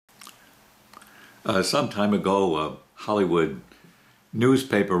Some time ago, a Hollywood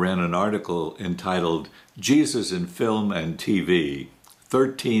newspaper ran an article entitled Jesus in Film and TV,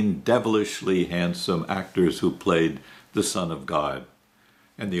 13 Devilishly Handsome Actors Who Played the Son of God.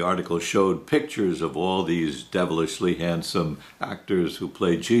 And the article showed pictures of all these devilishly handsome actors who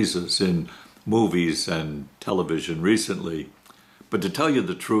played Jesus in movies and television recently. But to tell you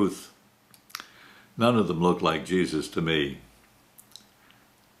the truth, none of them look like Jesus to me.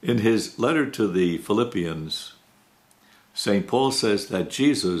 In his letter to the Philippians, St. Paul says that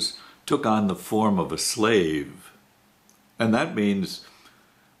Jesus took on the form of a slave. And that means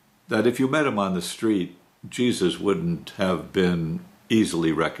that if you met him on the street, Jesus wouldn't have been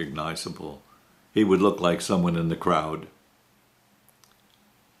easily recognizable. He would look like someone in the crowd.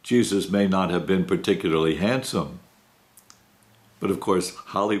 Jesus may not have been particularly handsome, but of course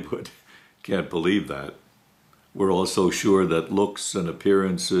Hollywood can't believe that. We're all so sure that looks and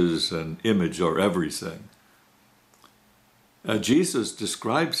appearances and image are everything. Jesus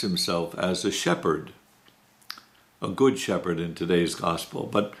describes himself as a shepherd, a good shepherd in today's gospel.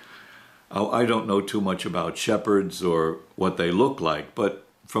 But I don't know too much about shepherds or what they look like, but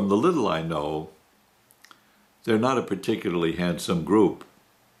from the little I know, they're not a particularly handsome group.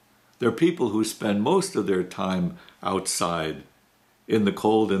 They're people who spend most of their time outside, in the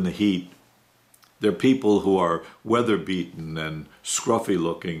cold and the heat. They're people who are weather-beaten and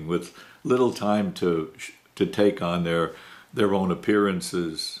scruffy-looking, with little time to take on their own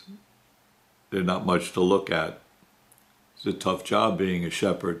appearances. They're not much to look at. It's a tough job being a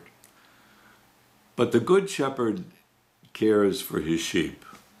shepherd. But the good shepherd cares for his sheep.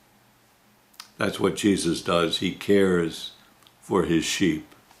 That's what Jesus does. He cares for his sheep.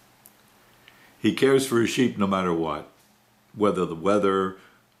 He cares for his sheep no matter what, whether the weather,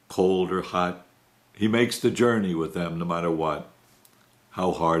 cold or hot. He makes the journey with them no matter what,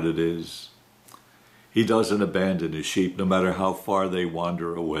 how hard it is. He doesn't abandon his sheep no matter how far they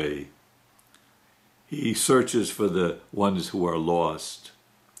wander away. He searches for the ones who are lost,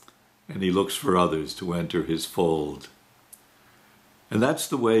 and he looks for others to enter his fold. And that's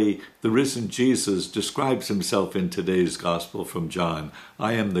the way the risen Jesus describes himself in today's Gospel from John.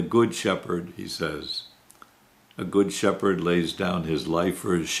 I am the good shepherd, he says. A good shepherd lays down his life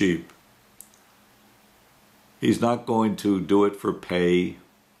for his sheep. He's not going to do it for pay.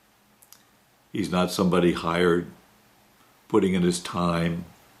 He's not somebody hired, putting in his time,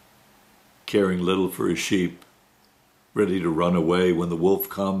 caring little for his sheep, ready to run away when the wolf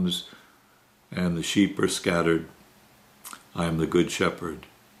comes and the sheep are scattered. I am the good shepherd.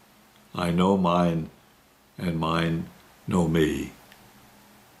 I know mine, and mine know me.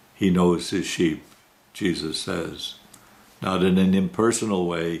 He knows his sheep, Jesus says. Not in an impersonal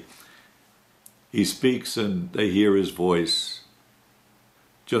way. He speaks and they hear his voice.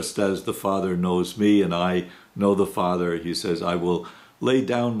 Just as the Father knows me and I know the Father, he says, I will lay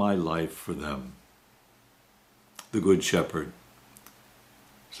down my life for them. The Good Shepherd.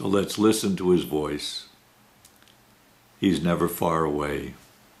 So let's listen to his voice. He's never far away.